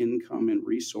asset, income, and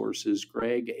resources,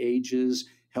 Greg, ages,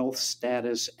 health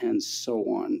status, and so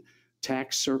on.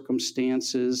 Tax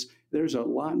circumstances. There's a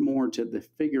lot more to the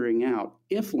figuring out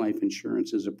if life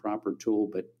insurance is a proper tool.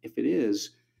 But if it is,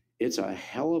 it's a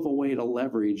hell of a way to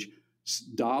leverage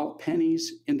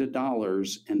pennies into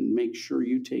dollars and make sure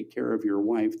you take care of your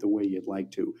wife the way you'd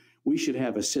like to. We should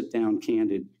have a sit-down,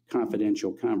 candid,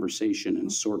 confidential conversation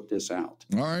and sort this out.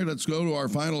 All right, let's go to our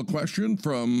final question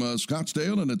from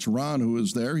Scottsdale, and it's Ron who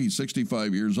is there. He's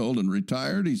 65 years old and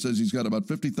retired. He says he's got about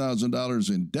 $50,000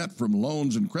 in debt from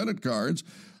loans and credit cards.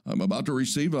 I'm about to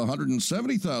receive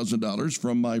 $170,000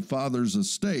 from my father's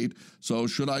estate, so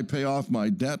should I pay off my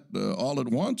debt all at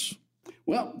once?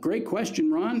 Well, great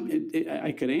question, Ron.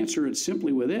 I could answer it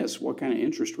simply with this. What kind of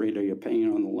interest rate are you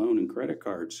paying on the loan and credit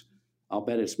cards? I'll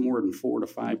bet it's more than 4 to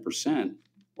 5%.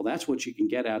 Well, that's what you can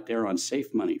get out there on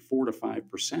safe money, 4 to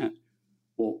 5%.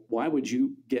 Well, why would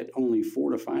you get only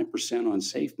 4 to 5% on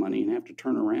safe money and have to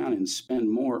turn around and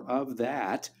spend more of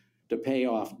that to pay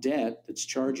off debt that's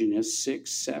charging us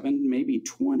 6, 7, maybe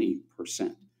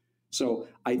 20%? So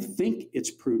I think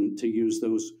it's prudent to use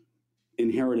those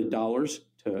inherited dollars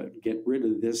to get rid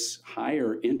of this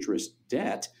higher interest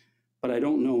debt, but I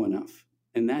don't know enough.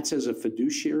 And that's as a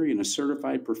fiduciary and a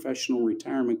certified professional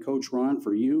retirement coach, Ron,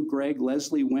 for you, Greg,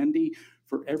 Leslie, Wendy,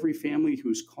 for every family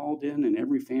who's called in and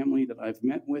every family that I've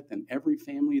met with and every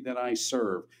family that I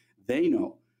serve. They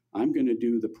know I'm going to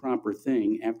do the proper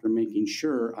thing after making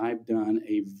sure I've done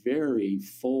a very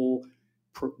full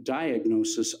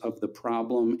diagnosis of the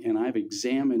problem and I've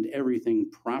examined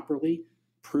everything properly,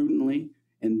 prudently,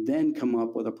 and then come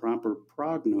up with a proper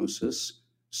prognosis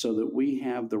so that we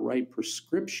have the right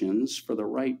prescriptions for the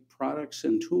right products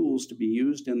and tools to be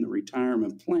used in the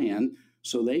retirement plan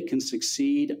so they can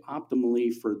succeed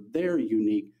optimally for their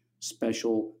unique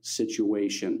special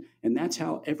situation. And that's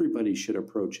how everybody should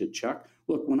approach it, Chuck.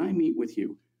 Look, when I meet with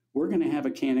you, we're going to have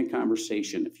a candid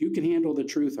conversation. If you can handle the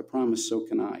truth, I promise so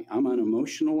can I. I'm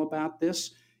unemotional about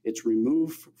this. It's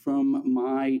removed from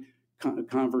my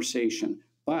conversation.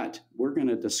 But we're going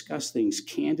to discuss things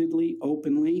candidly,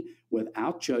 openly,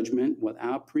 without judgment,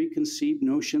 without preconceived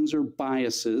notions or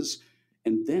biases.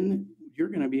 And then you're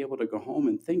going to be able to go home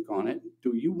and think on it.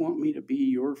 Do you want me to be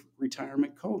your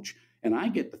retirement coach? And I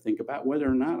get to think about whether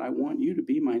or not I want you to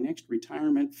be my next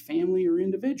retirement family or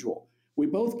individual. We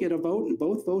both get a vote and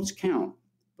both votes count.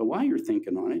 But while you're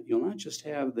thinking on it, you'll not just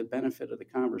have the benefit of the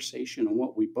conversation and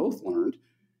what we both learned.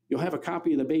 You'll have a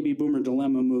copy of the Baby Boomer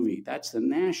Dilemma movie. That's the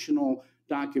national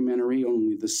documentary,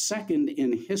 only the second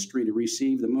in history to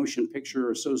receive the Motion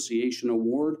Picture Association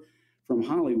Award from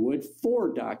Hollywood.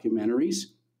 4 documentaries,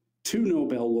 2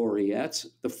 Nobel laureates,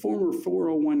 the former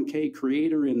 401k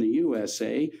creator in the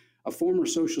USA, a former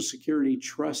Social Security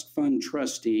Trust Fund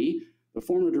trustee, the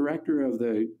former director of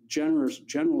the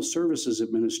General Services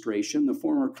Administration, the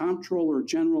former Comptroller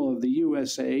General of the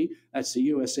USA, that's the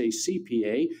USA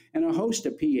CPA, and a host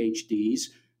of PhDs,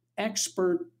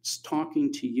 experts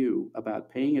talking to you about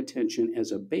paying attention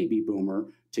as a baby boomer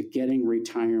to getting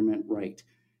retirement right.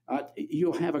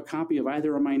 You'll have a copy of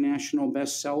either of my national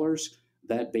bestsellers,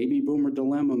 that Baby Boomer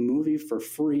Dilemma movie, for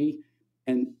free,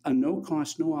 and a no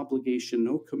cost, no obligation,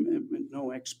 no commitment,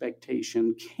 no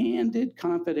expectation, candid,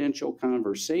 confidential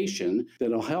conversation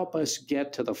that'll help us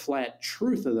get to the flat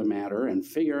truth of the matter and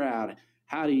figure out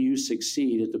how do you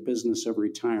succeed at the business of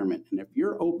retirement. And if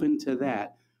you're open to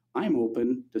that, I'm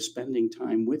open to spending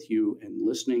time with you and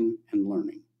listening and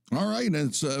learning. All right, and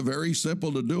it's very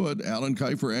simple to do it. Alan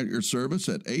Kifer at your service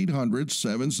at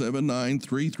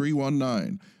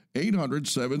 800-779-3319.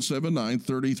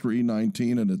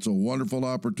 800-779-3319, and it's a wonderful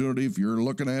opportunity. If you're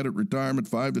looking at it, retirement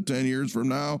 5 to 10 years from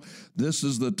now, this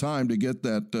is the time to get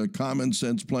that common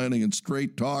sense planning and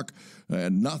straight talk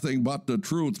and nothing but the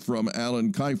truth from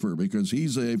Alan Kifer, because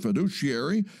he's a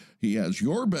fiduciary. He has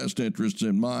your best interests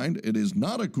in mind. It is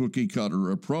not a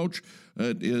cookie-cutter approach.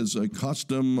 It is a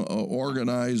custom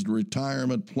organized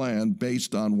retirement plan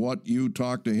based on what you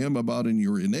talk to him about in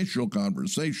your initial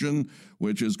conversation,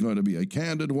 which is going to be a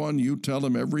candid one. You tell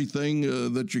him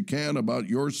everything that you can about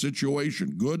your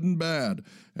situation, good and bad,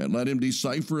 and let him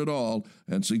decipher it all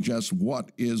and suggest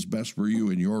what is best for you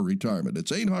in your retirement.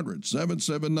 It's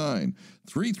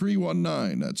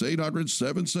 800-779-3319. That's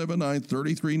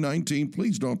 800-779-3319.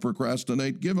 Please don't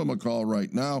procrastinate. Give him a call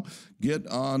right now. Get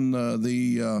on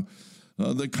the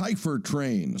Kifer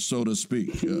train, so to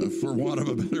speak, for want of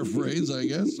a better phrase, I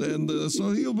guess. And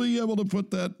so he'll be able to put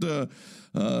that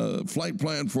flight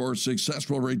plan for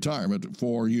successful retirement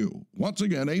for you. Once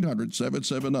again,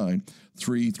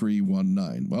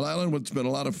 800-779-3319. Well, Alan, it's been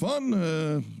a lot of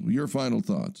fun. Your final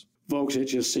thoughts. Folks, it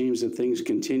just seems that things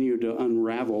continue to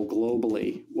unravel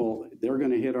globally. Well, they're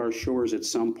going to hit our shores at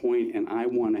some point, and I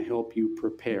want to help you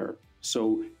prepare.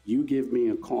 So you give me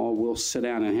a call, we'll sit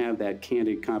down and have that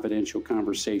candid, confidential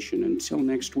conversation. Until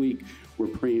next week, we're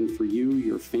praying for you,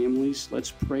 your families.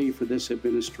 Let's pray for this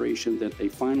administration that they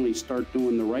finally start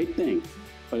doing the right thing.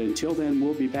 But until then,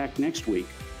 we'll be back next week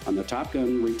on the Top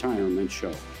Gun Retirement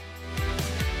Show.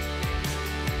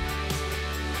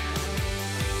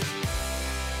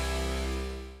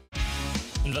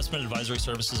 Investment advisory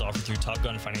services offered through Top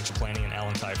Gun Financial Planning and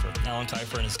Alan Kiefer. Alan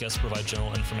Kiefer and his guests provide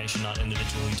general information, not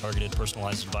individually targeted,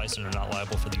 personalized advice, and are not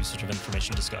liable for the usage of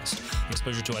information discussed.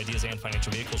 Exposure to ideas and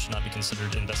financial vehicles should not be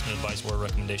considered investment advice or a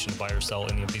recommendation to buy or sell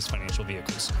any of these financial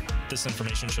vehicles. This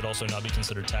information should also not be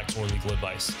considered tax or legal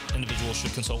advice. Individuals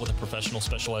should consult with a professional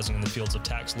specializing in the fields of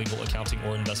tax, legal, accounting,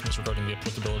 or investments regarding the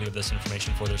applicability of this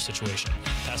information for their situation.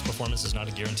 Past performance is not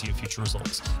a guarantee of future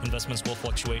results. Investments will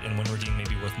fluctuate, and when redeemed may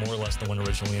be worth more or less than when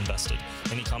originally invested.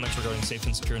 Any comments regarding safe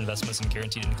and secure investments and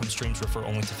guaranteed income streams refer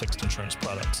only to fixed insurance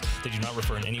products. They do not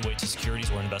refer in any way to securities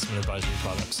or investment advisory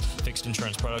products. Fixed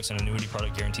insurance products and annuity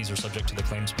product guarantees are subject to the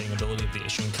claims paying ability of the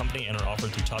issuing company and are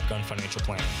offered through Top Gun Financial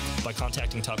Planning. By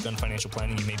contacting Top Gun Financial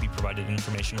Planning, you may be provided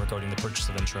information regarding the purchase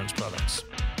of insurance products.